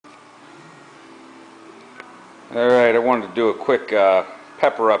Alright, I wanted to do a quick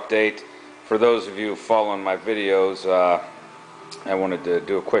pepper update. For those of you following my videos, I wanted to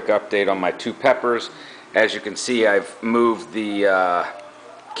do a quick update on my two peppers. As you can see, I've moved the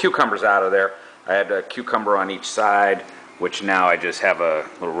cucumbers out of there. I had a cucumber on each side, which now I just have a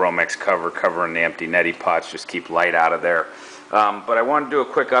little Romex cover covering the empty neti pots, just keep light out of there. But I want to do a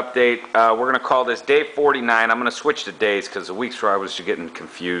quick update. We're going to call this day 49. I'm going to switch to days because the weeks where I was getting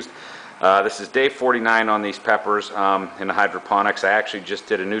confused. This is day 49 on these peppers in the hydroponics. I actually just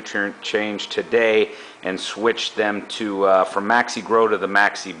did a nutrient change today and switched them to from Maxi Grow to the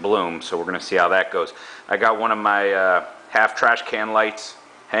Maxi Bloom. So we're going to see how that goes. I got one of my half trash can lights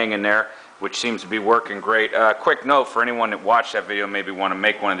hanging there, which seems to be working great. Quick note for anyone that watched that video, maybe want to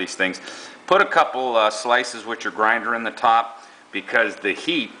make one of these things. Put a couple slices with your grinder in the top, because the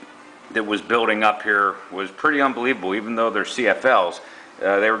heat that was building up here was pretty unbelievable. Even though they're CFLs,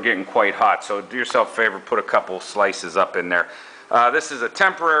 they were getting quite hot. So do yourself a favor, put a couple slices up in there. This is a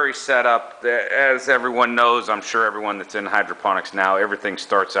temporary setup. As everyone knows, I'm sure everyone that's in hydroponics now, everything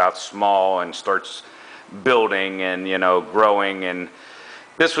starts out small and starts building and, you know, growing. And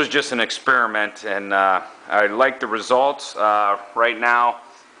this was just an experiment, and I like the results. Right now,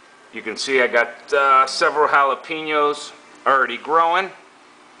 you can see I got several jalapenos already growing.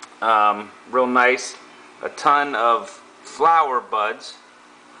 Real nice. A ton of flower buds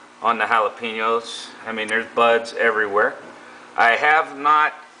on the jalapenos. I mean, there's buds everywhere. I have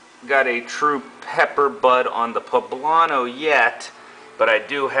not got a true pepper bud on the poblano yet, but I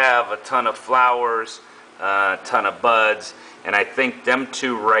do have a ton of flowers, a ton of buds, and I think them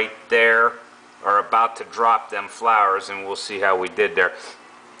two right there are about to drop them flowers, and we'll see how we did there.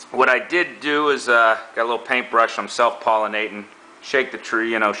 What I did do is got a little paintbrush. I'm self-pollinating. Shake the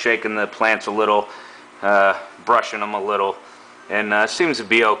tree, you know, shaking the plants a little, brushing them a little, and seems to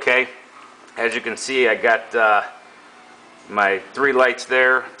be okay. As you can see, I got my 3 lights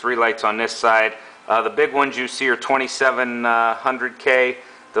there, 3 lights on this side. The big ones you see are 2700K.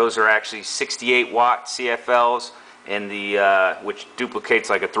 Those are actually 68 watt CFLs, and the which duplicates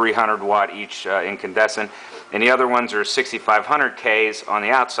like a 300 watt each incandescent. And the other ones are 6500Ks on the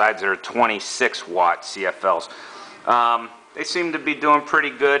outsides that are 26 watt CFLs. They seem to be doing pretty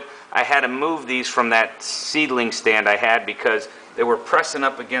good. I had to move these from that seedling stand I had because they were pressing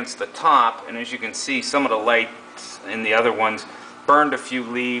up against the top, and as you can see, some of the lights in the other ones burned a few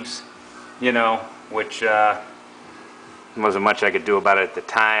leaves, you know, which wasn't much I could do about it at the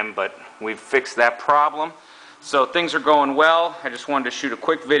time, but we've fixed that problem. So things are going well. I just wanted to shoot a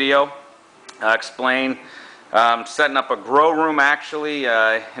quick video, explain. Setting up a grow room actually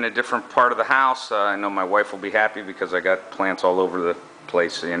in a different part of the house. I know my wife will be happy because I got plants all over the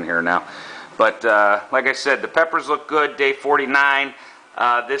place in here now. But like I said, the peppers look good. Day 49.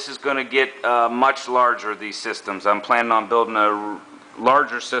 This is going to get much larger, these systems. I'm planning on building a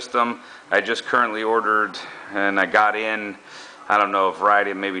larger system. I just currently ordered, and I got in, I don't know, a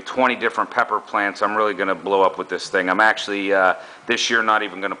variety of maybe 20 different pepper plants. I'm really going to blow up with this thing. I'm actually this year not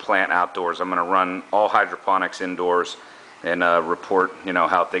even going to plant outdoors. I'm going to run all hydroponics indoors and report, you know,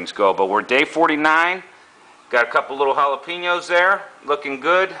 how things go. But we're day 49. Got a couple little jalapenos there, looking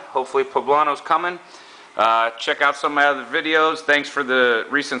good. Hopefully poblano's coming. Check out some of my other videos. Thanks for the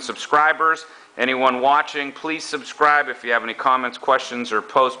recent subscribers. Anyone watching, please subscribe. If you have any comments, questions, or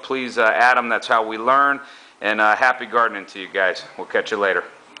posts, please add them. That's how we learn. And happy gardening to you guys. We'll catch you later.